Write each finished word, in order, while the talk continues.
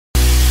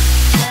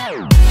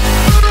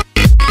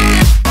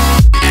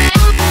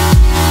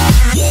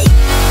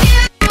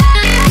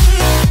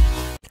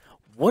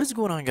What's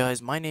going on,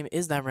 guys? My name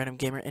is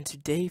iThatRandomGamer, and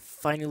today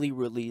finally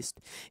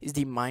released is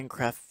the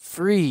Minecraft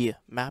free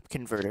map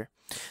converter.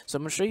 So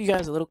I'm going to show you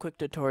guys a little quick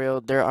tutorial.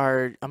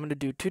 I'm going to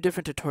do two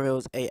different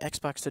tutorials, a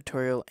Xbox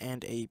tutorial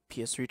and a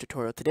PS3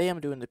 tutorial. Today I'm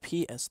doing the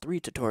PS3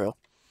 tutorial.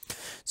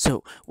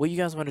 So what you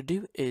guys want to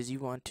do is you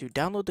want to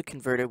download the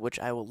converter, which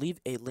I will leave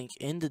a link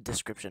in the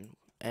description,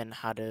 and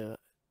how to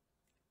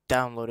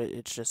download it.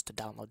 It's just to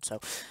download.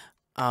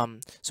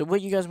 So what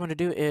you guys want to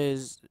do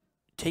is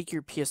take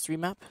your PS3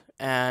 map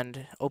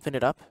and open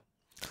it up,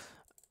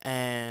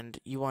 and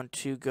you want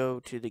to go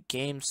to the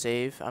game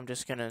save. I'm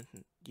just gonna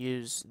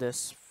use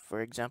this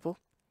for example.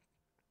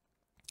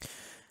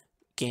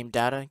 Game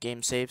data,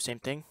 game save, same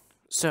thing.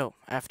 So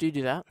after you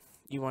do that,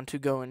 you want to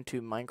go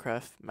into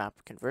Minecraft map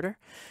converter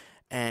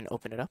and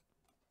open it up,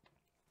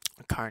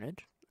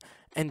 Carnage,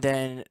 and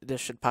then this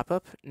should pop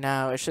up.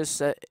 Now it's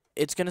just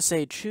it's gonna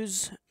say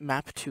choose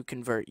map to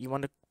convert. You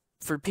want to,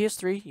 for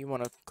PS3, you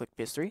want to click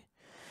PS3,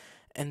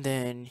 and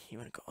then you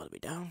want to go all the way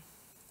down,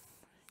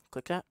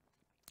 click that,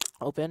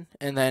 open,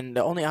 and then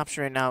the only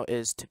option right now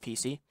is to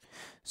PC,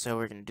 so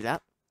we're going to do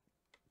that,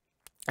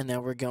 and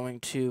then we're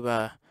going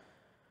to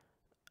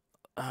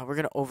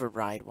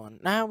override one.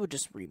 Now we'll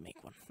just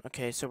remake one.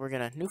 Okay, so we're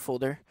gonna new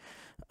folder,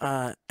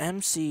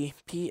 MC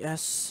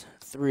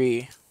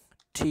PS3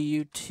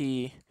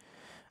 TUT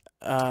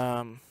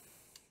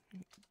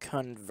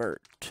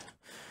convert.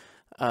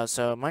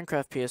 So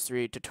Minecraft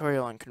PS3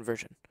 tutorial on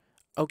conversion.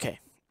 Okay.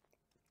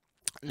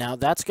 Now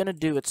that's going to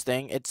do its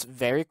thing. It's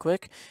very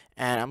quick,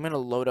 and I'm going to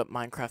load up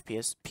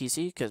Minecraft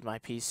PC because my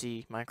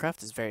PC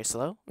Minecraft is very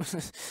slow. So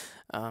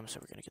we're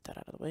going to get that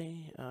out of the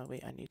way.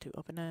 Wait, I need to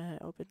open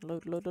that.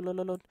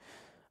 Load.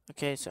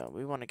 Okay, so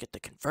we want to get the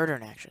converter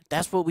in action.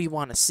 That's what we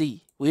want to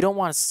see. We don't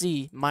want to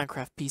see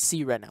Minecraft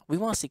PC right now. We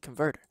want to see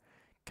converter.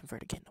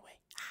 Converter, get in the way.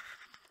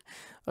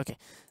 Okay,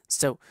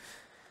 so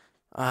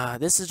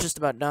this is just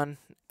about done.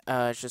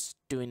 It's just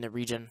doing the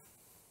region.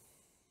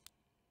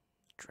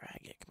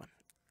 Drag it, come on.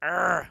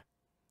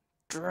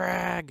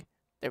 Drag.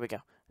 There we go.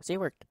 See, it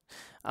worked.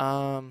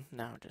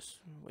 Now just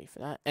wait for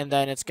that, and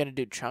then it's gonna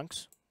do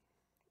chunks,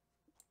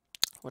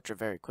 which are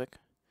very quick.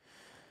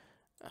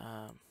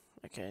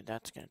 Okay,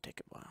 that's gonna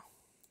take a while.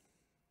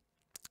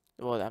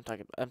 Well, I'm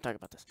talking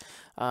about this.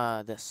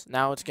 This.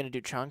 Now it's gonna do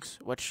chunks.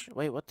 Which,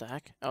 wait, what the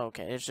heck? Oh,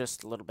 okay, it's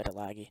just a little bit of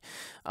laggy,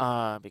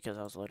 because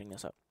I was loading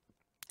this up.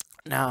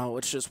 Now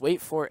let's just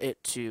wait for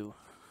it to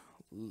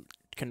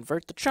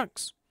convert the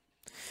chunks.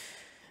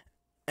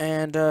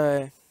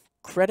 And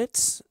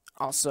credits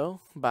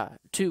also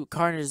to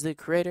Carnage the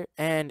creator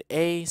and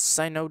a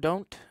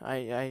Don't.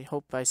 I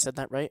hope I said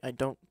that right. I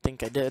don't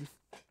think I did,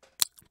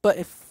 but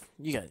if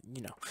you guys,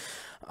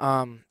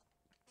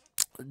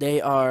 they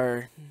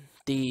are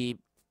the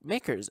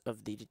makers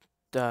of the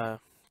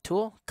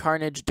tool.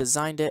 Carnage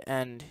designed it,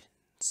 and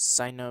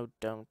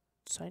Don't.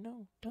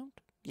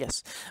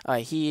 Yes,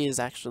 he is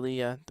actually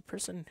the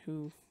person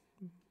who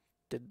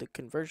did the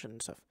conversion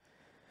stuff.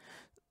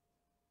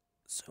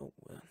 So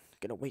we're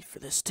gonna wait for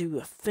this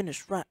to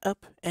finish right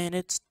up, and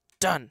it's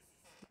done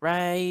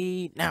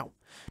right now.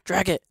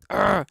 Drag it.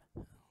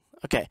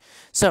 Okay,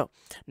 so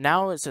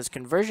now it says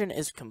conversion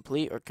is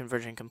complete, or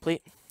conversion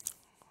complete.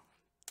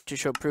 To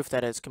show proof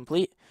that it's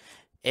complete,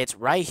 it's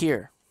right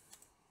here.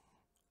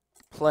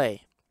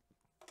 Play.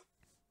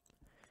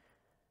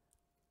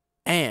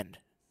 And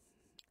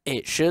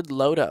it should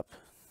load up,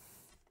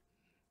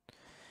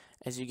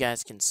 as you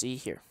guys can see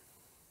here.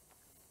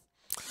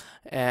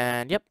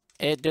 And yep,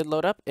 it did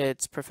load up.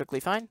 It's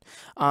perfectly fine.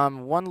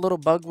 One little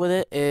bug with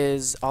it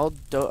is all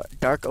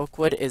dark oak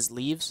wood is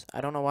leaves. I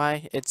don't know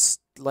why. It's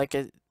like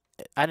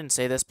I didn't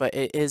say this, but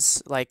it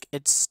is like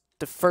it's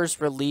the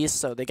first release,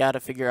 so they got to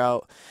figure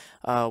out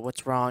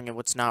what's wrong and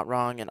what's not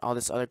wrong and all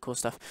this other cool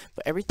stuff.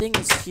 But everything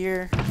is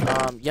here.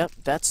 Yep,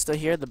 that's still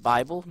here. The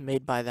Bible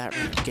made by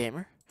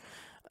iThatRandomGamer.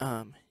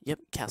 Yep,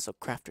 Castle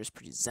Crafters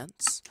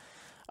presents.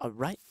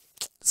 Alright,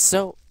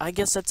 so I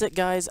guess that's it,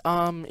 guys.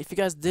 If you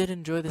guys did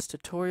enjoy this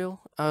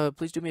tutorial,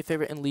 please do me a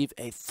favor and leave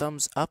a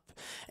thumbs up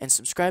and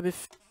subscribe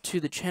to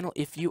the channel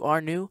if you are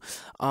new.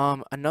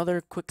 Another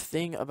quick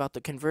thing about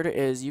the converter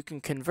is you can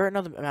convert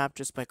another map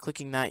just by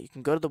clicking that. You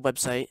can go to the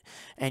website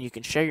and you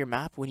can share your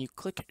map. When you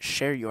click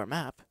share your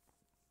map,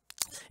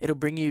 it'll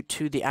bring you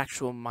to the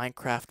actual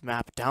Minecraft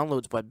map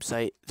downloads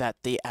website that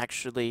they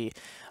actually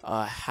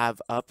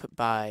have up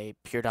by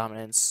Pure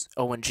Dominance,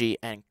 ONG,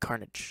 and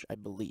Carnage, I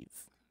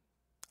believe.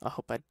 I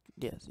hope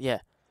yeah,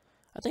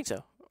 I think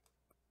so.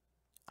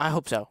 I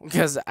hope so,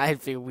 because I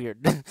feel weird.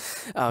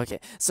 Okay,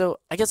 so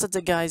I guess that's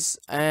it, guys,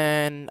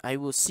 and I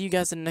will see you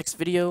guys in the next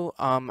video.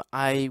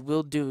 I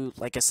will do,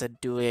 like I said,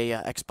 do a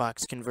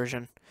Xbox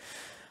conversion,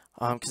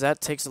 because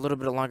that takes a little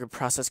bit of longer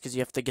process, because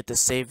you have to get the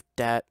save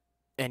dat,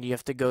 and you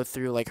have to go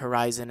through like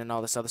Horizon and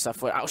all this other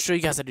stuff. I'll show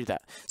you guys how to do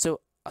that.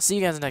 So I'll see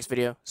you guys in the next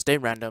video. Stay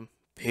random.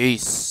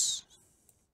 Peace.